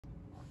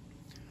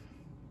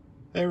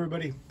Hey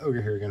everybody,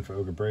 Ogre here again for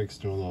Ogre Breaks,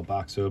 doing a little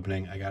box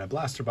opening. I got a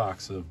blaster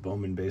box of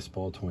Bowman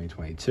Baseball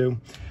 2022.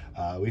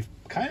 We've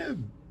kind of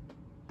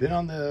been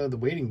on the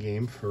waiting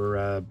game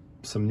for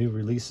some new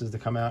releases to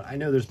come out. I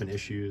know there's been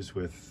issues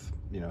with,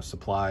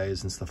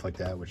 supplies and stuff like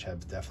that, which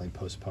have definitely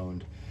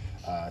postponed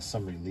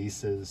some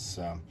releases.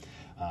 So,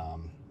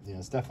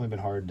 it's definitely been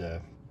hard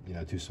to,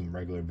 do some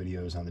regular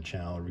videos on the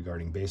channel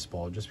regarding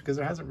baseball, just because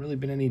there hasn't really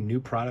been any new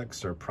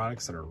products or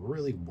products that are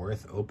really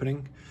worth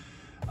opening.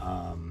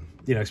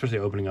 Especially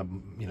opening up,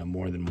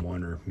 more than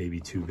one or maybe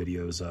two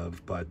videos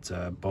of, but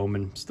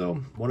Bowman, still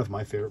one of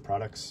my favorite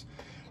products.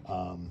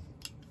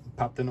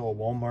 Popped into a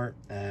Walmart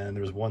and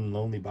there's one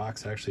lonely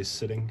box actually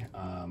sitting,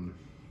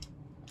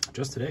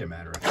 just today, a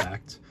matter of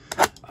fact.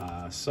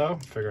 So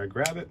figure I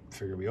grab it,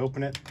 figure we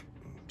open it,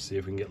 see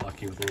if we can get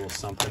lucky with a little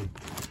something.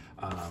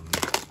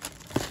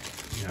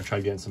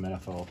 Try getting some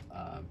NFL,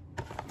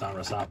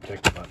 Donruss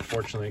Optic, but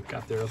fortunately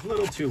got there a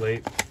little too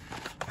late.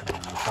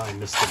 Probably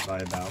missed it by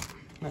about,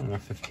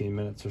 15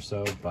 minutes or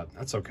so, but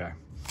that's okay.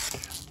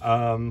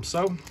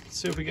 So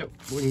see if we can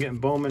get in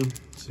Bowman,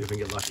 see if we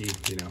can get lucky,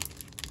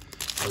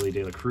 Ellie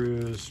De La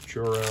Cruz,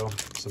 Churro,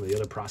 some of the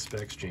other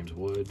prospects, James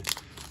Wood.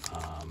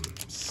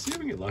 See if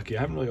we can get lucky.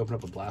 I haven't really opened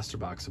up a blaster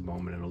box of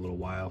Bowman in a little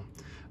while.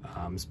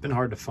 It's been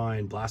hard to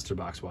find blaster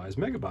box wise.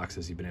 Mega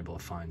boxes you've been able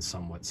to find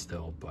somewhat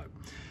still, but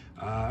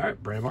all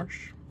right, Brandon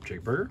Marsh,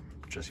 Jake Berger,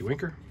 Jesse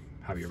Winker,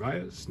 Javier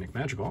Baez, Nick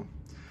Madrigal.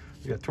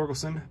 We got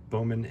Torkelson,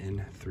 Bowman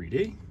in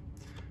 3D,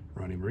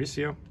 Ronnie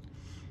Mauricio,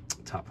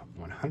 top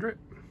 100.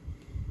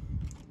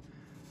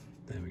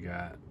 Then we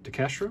got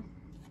DeCastro,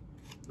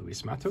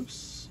 Luis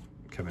Matos,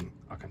 Kevin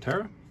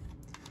Alcantara,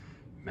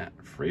 Matt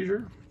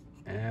Frazier,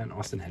 and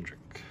Austin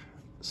Hendrick.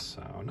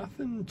 So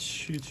nothing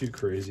too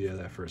crazy out of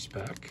that first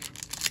pack.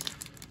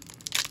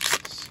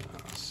 So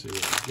let's see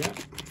what we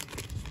got.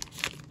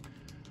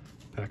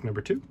 Pack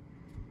number 2.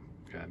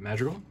 We got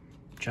Madrigal,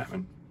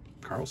 Chapman,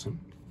 Carlson,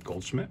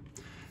 Goldschmidt,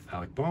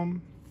 Alec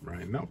Bohm,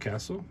 Ryan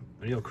Mountcastle,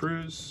 Anil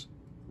Cruz,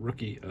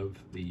 Rookie of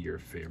the Year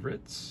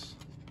favorites.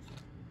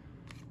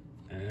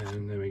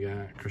 And then we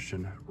got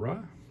Christian Ra.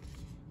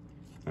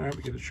 All right,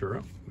 we get a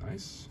Churro.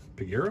 Nice.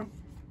 Piguero,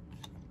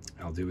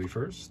 Alduy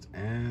first,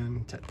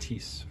 and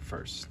Tatis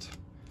first.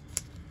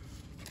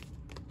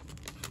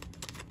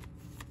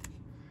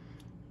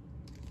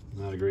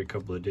 Not a great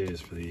couple of days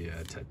for the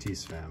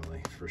Tatis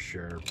family, for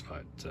sure,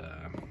 but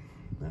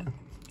yeah.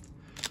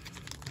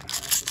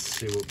 Let's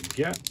see what we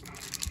get.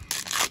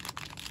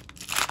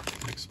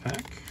 Next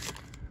pack.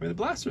 I mean, the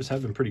blasters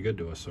have been pretty good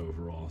to us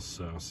overall,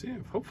 so see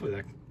if hopefully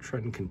that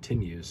trend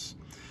continues.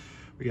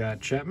 We got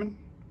Chapman,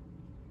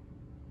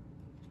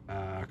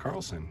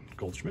 Carlson,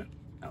 Goldschmidt,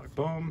 Alec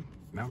Bohm,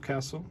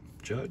 Mountcastle,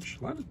 Judge,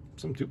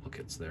 some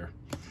duplicates there.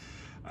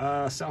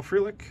 Sal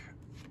Frelick,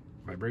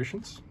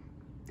 Vibrations,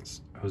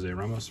 Jose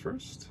Ramos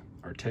first,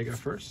 Ortega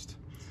first,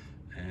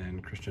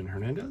 and Christian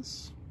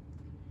Hernandez.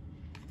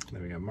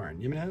 Then we got Martin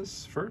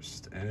Jimenez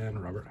first,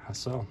 and Robert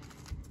Hassel.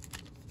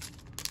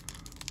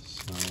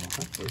 So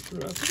halfway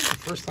through, I think it's the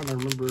first time I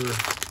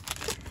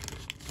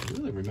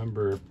really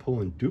remember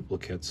pulling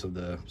duplicates of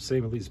the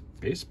same at least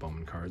base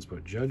Bowman cards,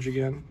 but Judge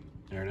again,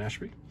 Aaron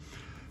Ashby,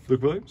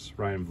 Luke Williams,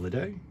 Ryan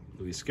Bleday,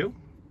 Luis Gill,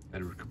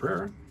 Edward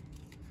Cabrera.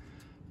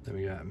 Then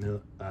we got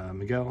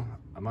Miguel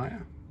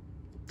Amaya,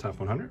 top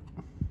 100,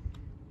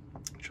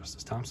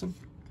 Justice Thompson,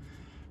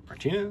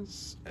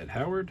 Martinez, Ed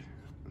Howard,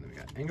 and then we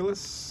got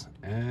Angeles,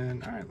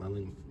 and all right,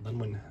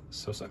 Lenwin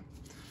Sosa.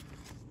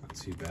 Not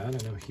too bad.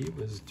 I know he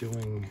was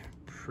doing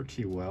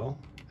pretty well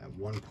at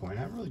one point.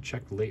 I haven't really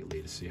checked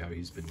lately to see how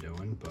he's been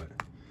doing, but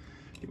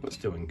he was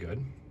doing good.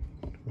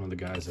 One of the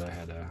guys that I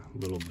had a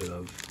little bit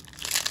of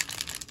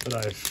that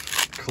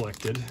I've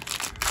collected.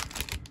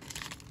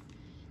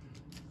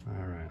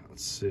 All right,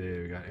 let's see.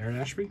 We got Aaron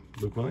Ashby,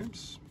 Luke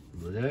Williams,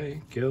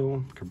 Bleday,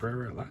 Gill,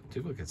 Cabrera. A lot of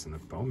duplicates in the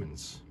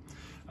Bowmans.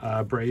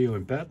 Brayu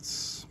and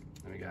Betts.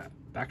 Then we got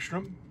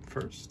Backstrom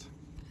first,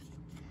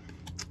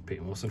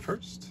 Peyton Wilson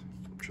first,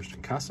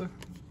 Tristan Casa,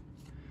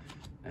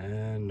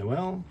 and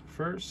Noel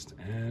first,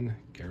 and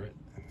Garrett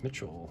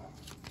Mitchell.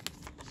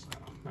 So,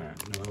 all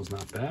right, Noel's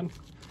not bad. I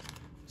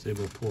was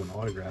able to pull an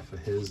autograph of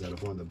his out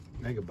of one of the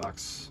Mega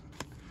Box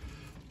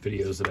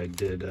videos that I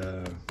did,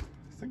 I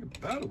think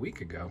about a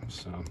week ago.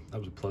 So that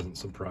was a pleasant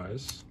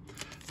surprise.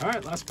 All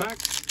right, last pack.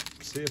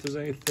 See if there's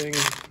anything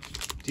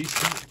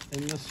decent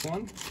in this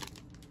one.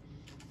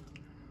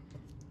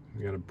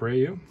 We got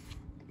Abreu,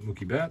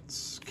 Mookie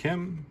Betts,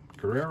 Kim,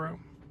 Guerrero,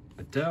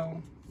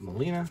 Adele,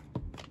 Molina.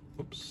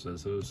 Oops,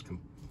 as those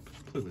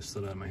completely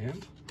slid out of my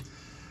hand.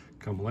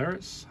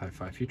 Comaleris, High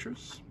Five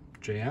Futures,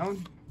 Jay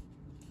Allen,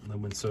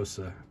 Lenwin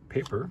Sosa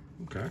paper.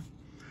 Okay,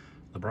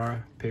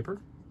 Labra paper.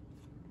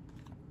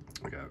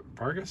 We got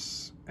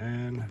Vargas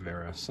and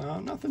Vera. So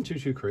nothing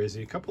too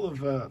crazy. A couple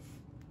of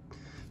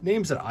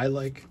names that I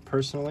like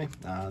personally.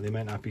 They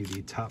might not be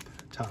the top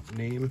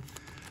name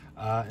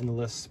in the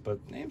list, but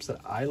names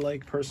that I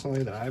like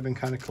personally that I've been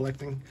kind of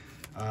collecting.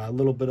 A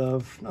little bit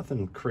of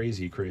nothing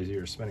crazy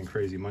or spending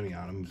crazy money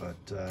on them, but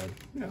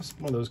you know,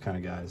 one of those kind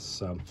of guys.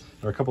 So,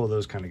 or a couple of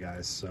those kind of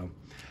guys. So,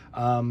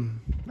 I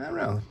don't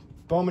know.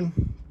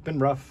 Bowman been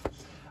rough.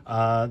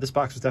 This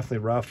box was definitely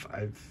rough.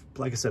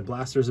 Like I said,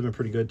 blasters have been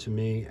pretty good to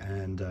me,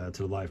 and to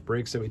the live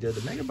breaks that we did.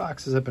 The mega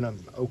boxes have been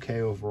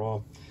okay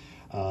overall.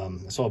 I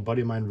saw a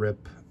buddy of mine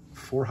rip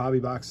 4 hobby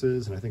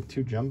boxes and I think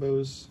 2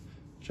 jumbos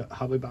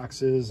hobby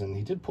boxes, and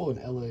he did pull an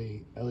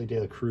LA De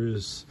La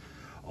Cruz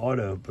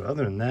auto, but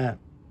other than that,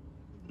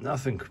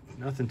 nothing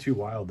too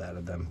wild out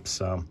of them.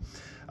 So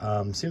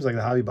seems like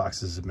the hobby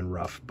boxes have been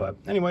rough. But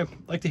anyway,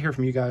 I'd like to hear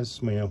from you guys,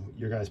 you know,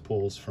 your guys'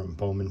 pulls from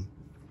Bowman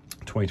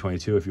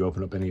 2022, if you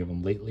open up any of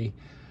them lately.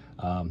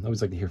 I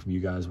always like to hear from you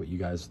guys what you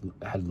guys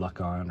had luck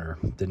on or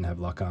didn't have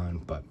luck on.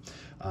 But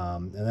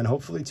and then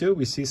hopefully too,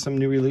 we see some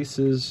new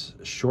releases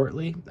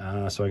shortly,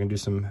 so I can do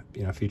some,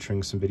 you know,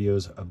 featuring some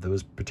videos of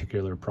those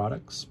particular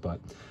products. But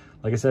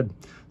like I said,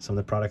 some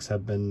of the products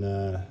have been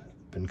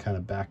kind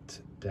of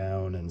backed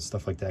down and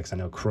stuff like that, because I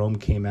know Chrome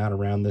came out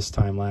around this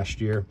time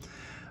last year.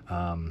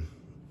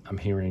 I'm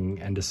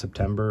hearing end of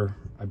September,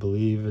 I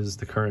believe, is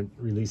the current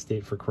release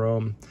date for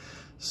Chrome.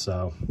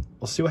 So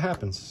we'll see what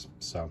happens.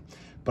 So,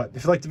 but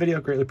if you liked the video,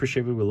 greatly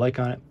appreciate it. We would like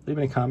on it. Leave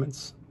any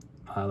comments.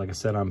 Like I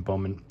said, I'm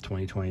Bowman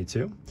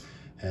 2022.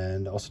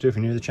 And also too, if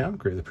you're new to the channel,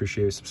 greatly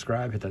appreciate you.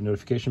 Subscribe, hit that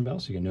notification bell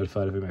so you get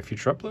notified of my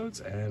future uploads.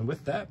 And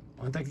with that,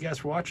 I want to thank you guys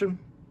for watching.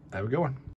 Have a good one.